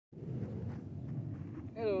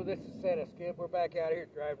Hello, this is Santa Skip. We're back out here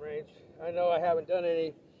at driving range. I know I haven't done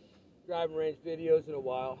any driving range videos in a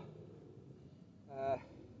while.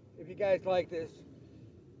 If you guys like this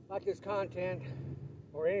content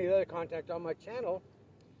or any other content on my channel,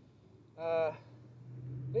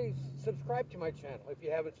 please subscribe to my channel if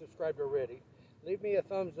you haven't subscribed already. Leave me a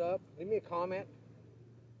thumbs up, leave me a comment.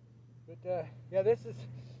 But yeah, this is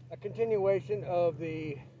a continuation of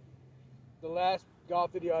the last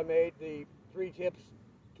golf video I made, the 3 tips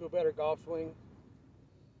to a better golf swing.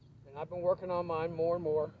 And I've been working on mine more and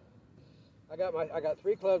more. I got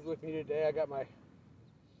 3 clubs with me today. I got what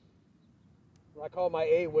I call my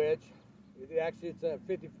A wedge. It's a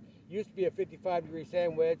used to be a 55-degree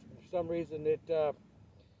sand wedge. For some reason it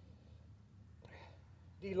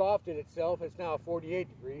de-lofted itself. It's now a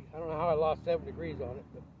 48-degree. I don't know how I lost 7 degrees on it,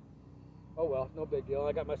 but oh well, no big deal.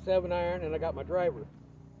 I got my 7-iron and I got my driver.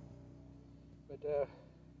 But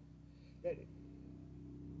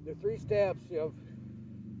the 3 steps of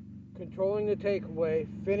controlling the takeaway,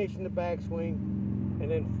 finishing the backswing, and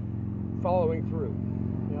then following through.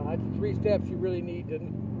 You know, that's the 3 steps you really need to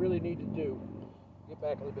do. Get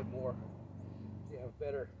back a little bit more. You have a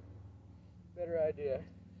better idea.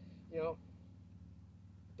 You know,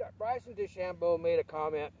 Bryson DeChambeau made a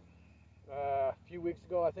comment a few weeks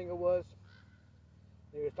ago, I think it was.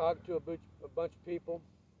 He was talking to a bunch of people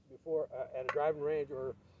before at a driving range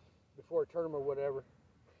or before a tournament or whatever.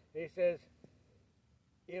 And he says,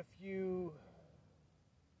 if the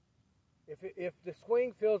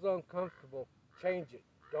swing feels uncomfortable, change it.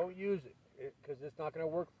 Don't use it because it's not going to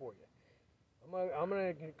work for you. I'm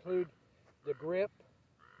going to include the grip,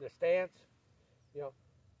 the stance, you know,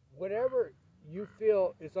 whatever you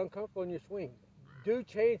feel is uncomfortable in your swing, do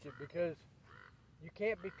change it, because you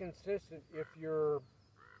can't be consistent if you're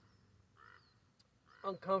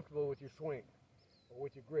uncomfortable with your swing or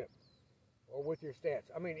with your grip or with your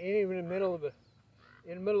stance. I mean, even in the middle of the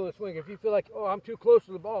swing, if you feel like, oh, I'm too close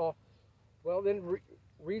to the ball, well, then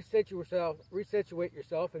resituate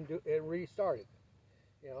yourself and restart it.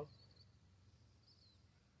 You know,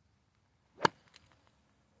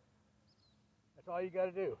 that's all you got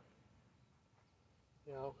to do.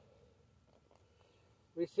 You know,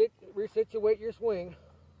 resituate your swing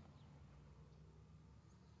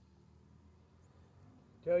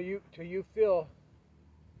till you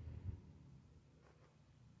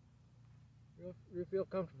feel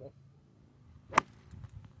comfortable.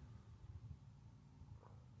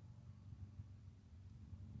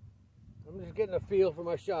 I'm just getting a feel for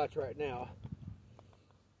my shots right now.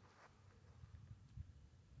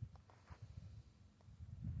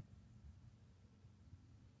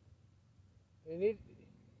 You need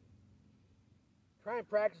try and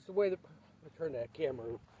practice the way that. Let me turn that camera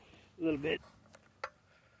a little bit.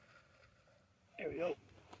 There we go.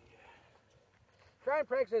 Try and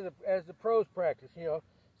practice as the pros practice. You know,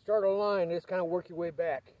 start a line and just kind of work your way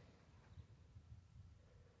back.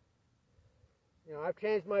 You know, I've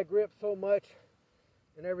changed my grip so much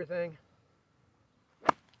and everything.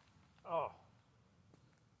 Oh,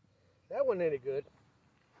 that wasn't any good.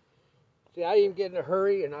 See, I even get in a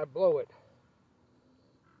hurry and I blow it.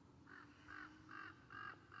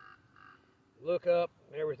 Look up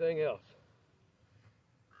and everything else.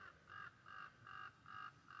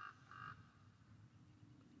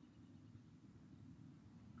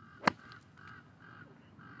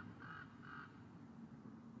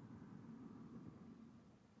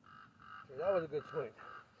 So that was a good swing.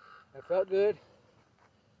 That felt good.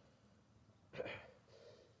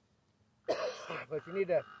 But that's what you need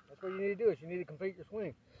to do, is you need to complete your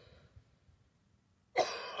swing.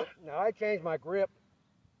 Now I changed my grip.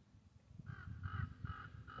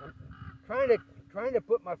 I'm trying to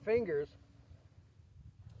put my fingers,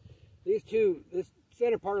 this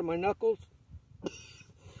center part of my knuckles,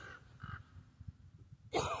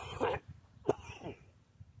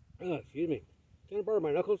 excuse me, center part of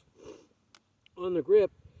my knuckles on the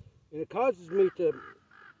grip, and it causes me to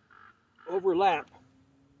overlap.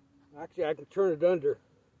 Actually, I can turn it under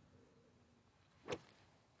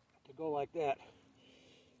to go like that.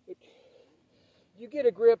 But you get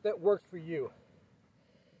a grip that works for you.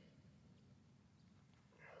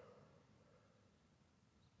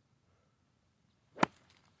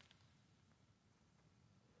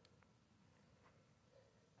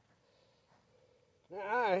 Now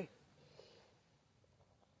I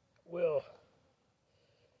will,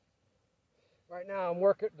 right now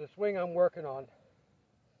the swing I'm working on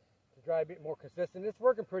to try to be more consistent, it's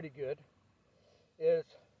working pretty good, is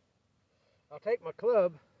I'll take my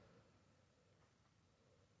club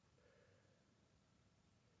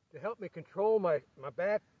to help me control my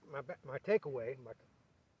takeaway,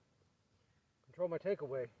 control my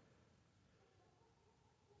takeaway,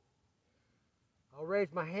 I'll raise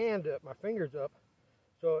my hand up, my fingers up,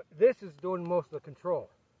 so this is doing most of the control.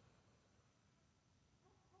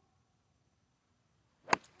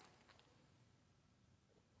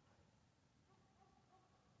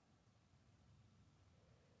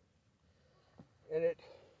 And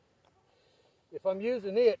if I'm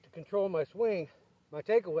using it to control my swing, my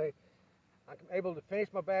takeaway, I'm able to finish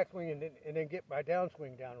my backswing and then get my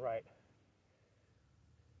downswing down right.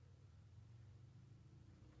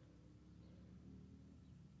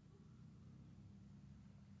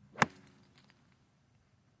 As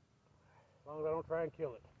long as I don't try and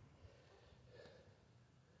kill it.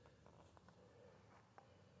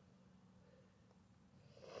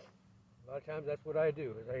 A lot of times that's what I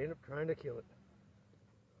do, is I end up trying to kill it.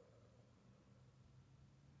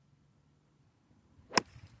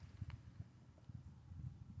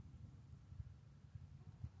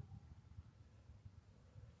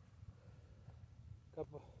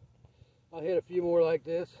 I'll hit a few more like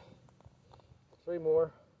this, 3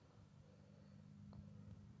 more,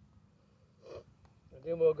 and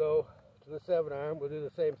then we'll go to the 7-iron. We'll do the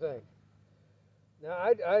same thing. Now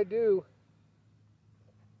I do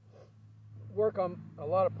work on a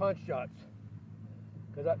lot of punch shots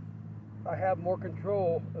because I have more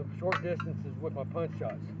control of short distances with my punch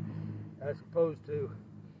shots as opposed to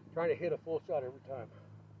trying to hit a full shot every time.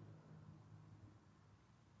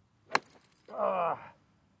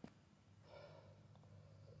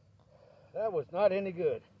 That was not any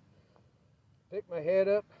good. Pick my head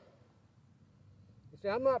up. You see,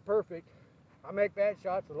 I'm not perfect. I make bad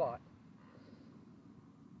shots a lot.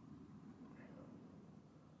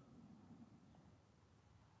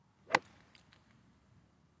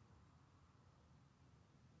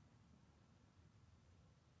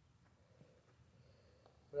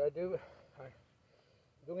 But I'm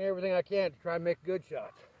doing everything I can to try and make good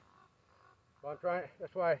shots. So I'm trying.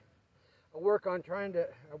 That's why I work on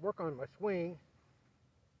my swing,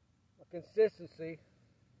 my consistency,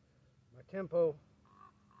 my tempo.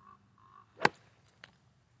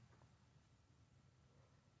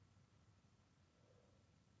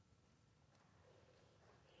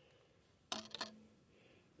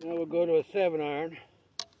 Now we'll go to a 7-iron.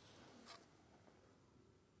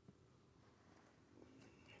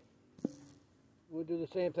 We'll do the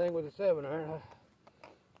same thing with a 7-iron. I'll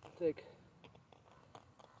take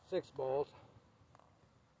 6 balls.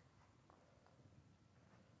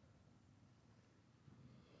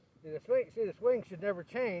 The swing should never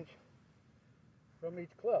change from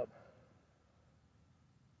each club.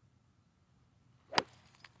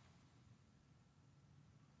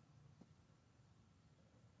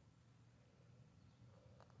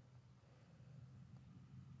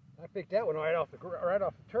 I picked that one right off the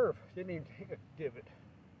turf. Didn't even take a divot,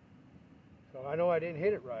 so I know I didn't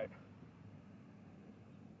hit it right.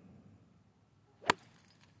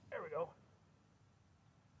 There we go.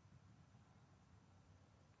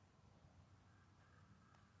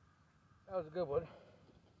 That was a good one.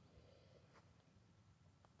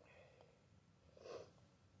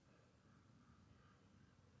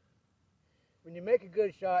 When you make a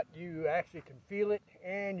good shot, you actually can feel it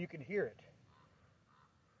and you can hear it.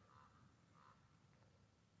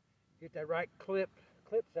 Get that right clip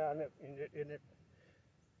sound, and it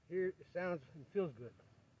here it sounds and feels good.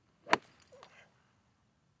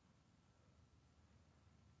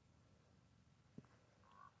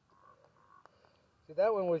 See,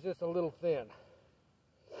 that one was just a little thin.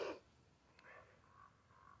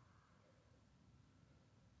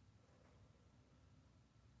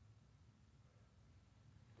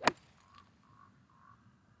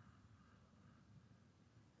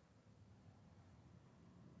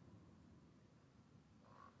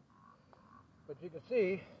 But you can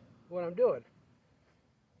see what I'm doing.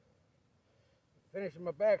 Finishing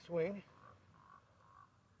my backswing.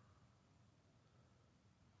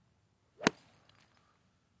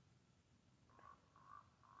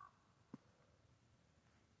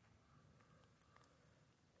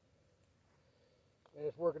 And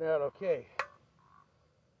it's working out okay.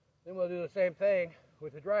 Then we'll do the same thing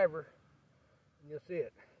with the driver, and you'll see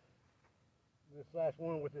it. This last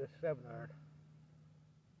one with this 7-iron.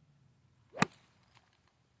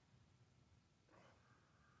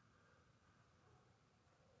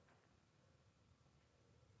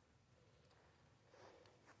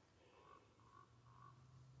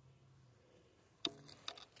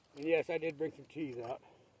 And yes, I did bring some tees out.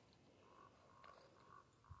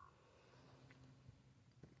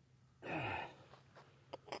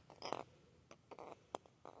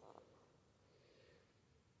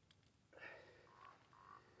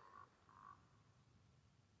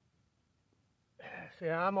 See,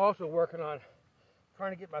 I'm also working on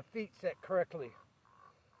trying to get my feet set correctly.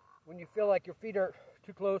 When you feel like your feet are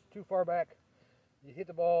too close, too far back, you hit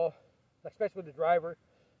the ball, especially with the driver,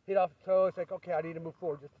 hit off the toe, it's like, okay, I need to move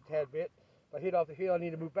forward just a tad bit. If I hit off the heel, I need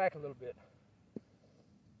to move back a little bit.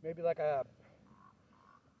 Maybe like a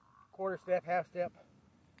quarter step, half step.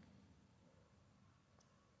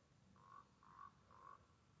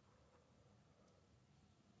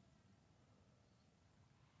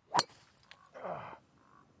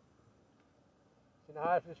 So now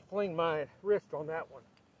I just fling my wrist on that one.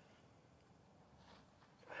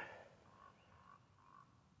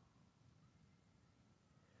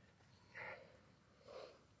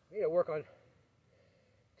 I need to work on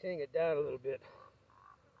teeing it down a little bit.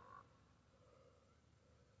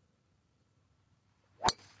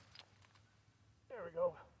 There we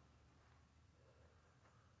go.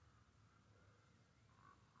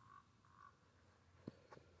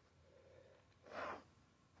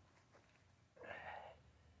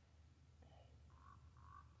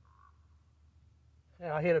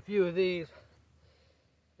 And I'll hit a few of these,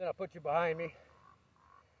 then I'll put you behind me,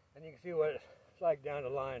 and you can see what it's like down the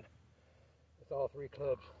line with all three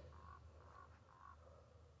clubs.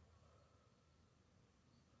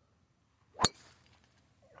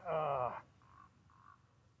 A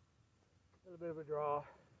little bit of a draw.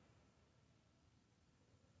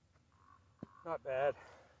 Not bad.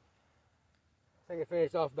 I think I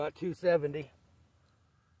finished off about 270.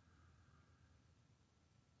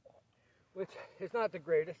 Which is not the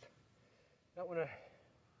greatest. Not when of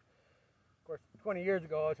course, 20 years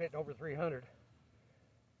ago I was hitting over 300.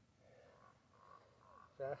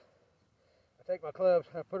 So I take my clubs,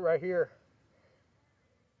 I put it right here.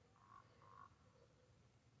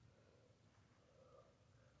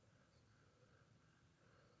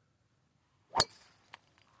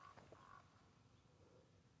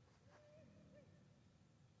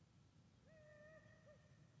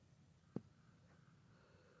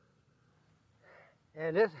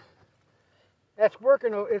 And it's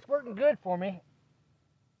working good for me.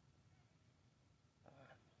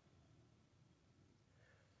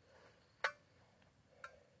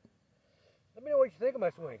 Let me know what you think of my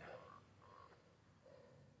swing.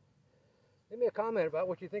 Leave me a comment about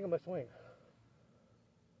what you think of my swing.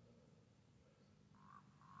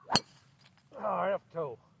 Oh, right off the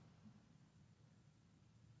toe.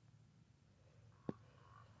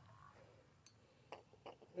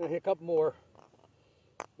 I'll hit a couple more.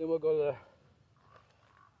 Then we'll go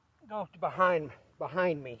to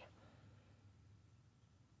behind me.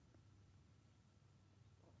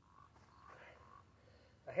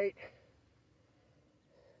 I hate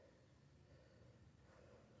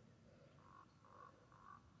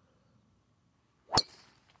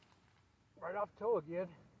right off the toe again.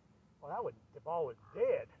 Well, the ball was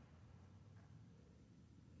dead.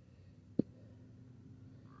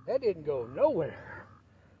 That didn't go nowhere.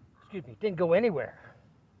 Excuse me, didn't go anywhere.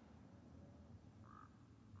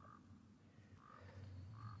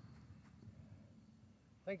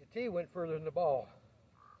 I think the tee went further than the ball.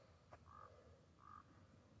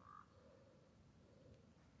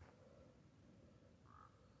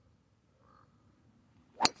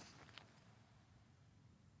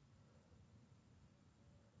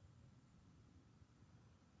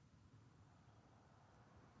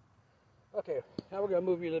 Okay, now we're going to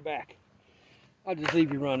move you to the back. I'll just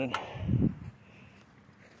leave you running.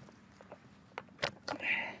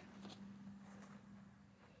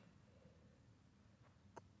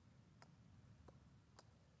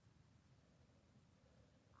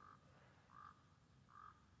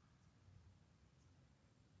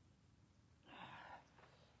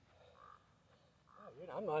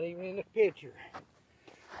 I'm not even in the picture.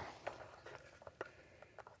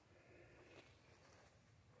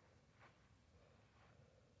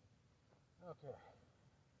 Okay,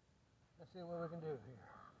 let's see what we can do here.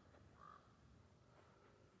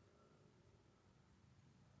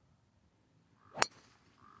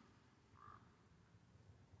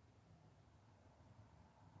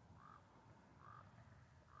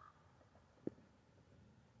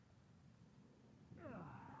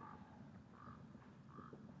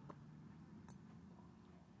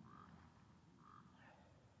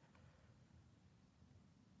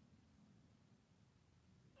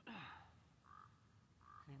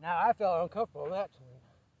 Now I felt uncomfortable on that swing.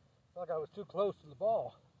 I felt like I was too close to the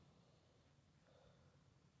ball.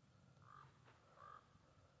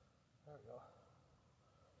 There we go.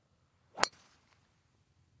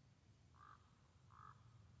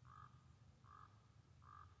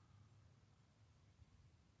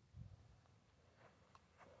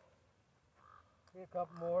 Get a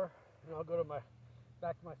couple more, and I'll go to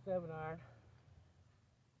back to my 7-iron.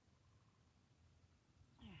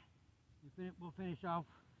 we'll finish off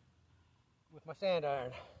with my sand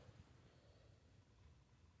iron.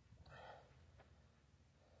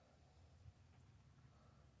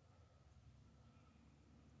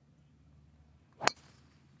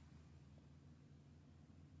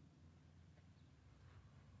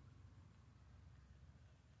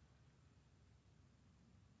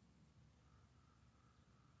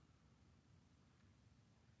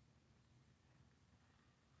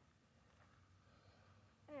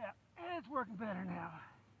 Yeah, and it's working better now.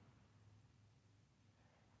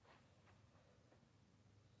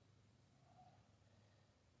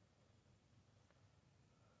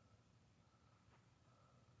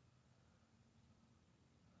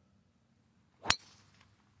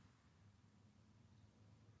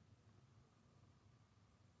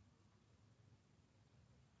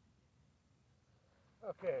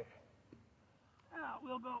 Okay, now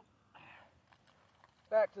we'll go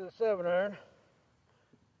back to the 7 iron.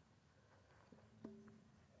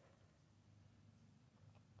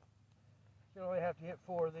 You only have to hit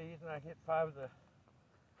 4 of these, and I hit 5 of the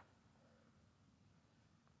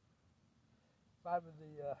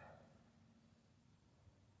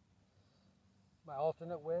my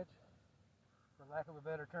alternate wedge, for lack of a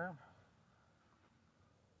better term.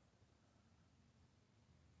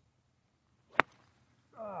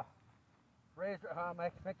 Raised, I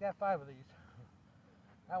make that 5 of these.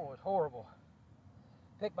 That one was horrible.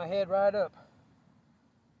 Picked my head right up.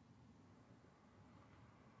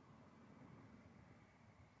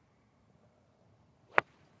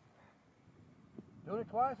 Doing it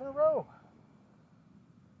twice in a row.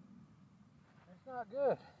 It's not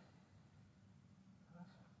good.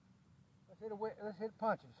 Let's hit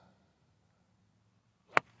punches.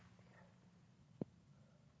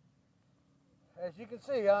 As you can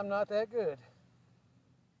see, I'm not that good.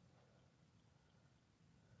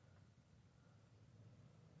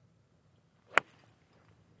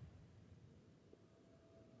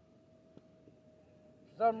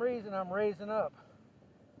 For some reason, I'm raising up.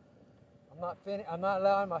 I'm not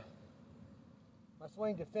allowing my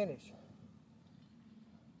swing to finish.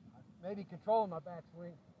 Maybe controlling my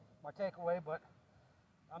backswing, my takeaway, but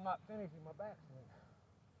I'm not finishing my backswing.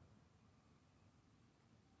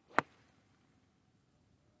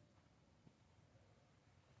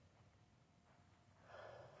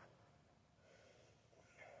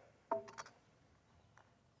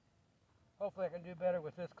 Hopefully I can do better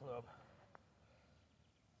with this club.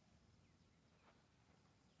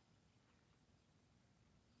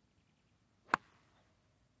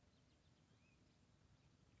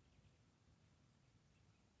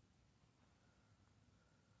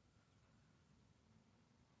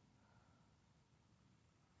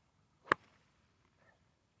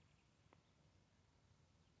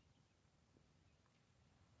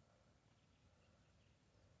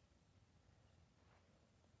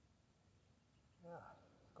 Yeah,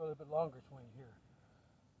 let's go a little bit longer swing here.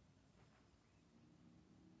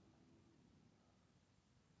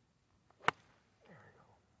 There we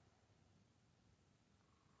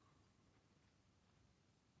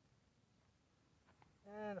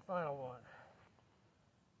go. And the final one.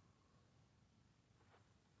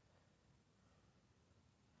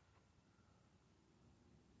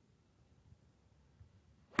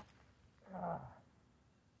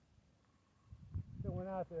 Still went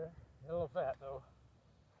out there. A little fat though.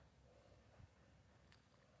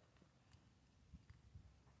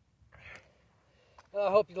 I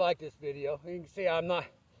hope you like this video. You can see I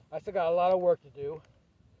still got a lot of work to do.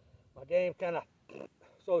 My game's kind of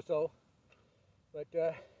so-so. But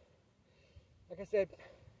like I said,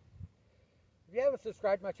 if you haven't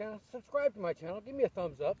subscribed to my channel, subscribe to my channel. Give me a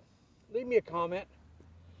thumbs up. Leave me a comment.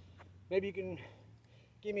 Maybe you can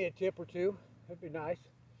give me a tip or two. That'd be nice.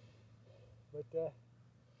 But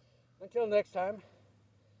until next time,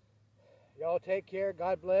 y'all take care.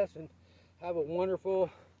 God bless and have a wonderful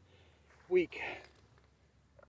week.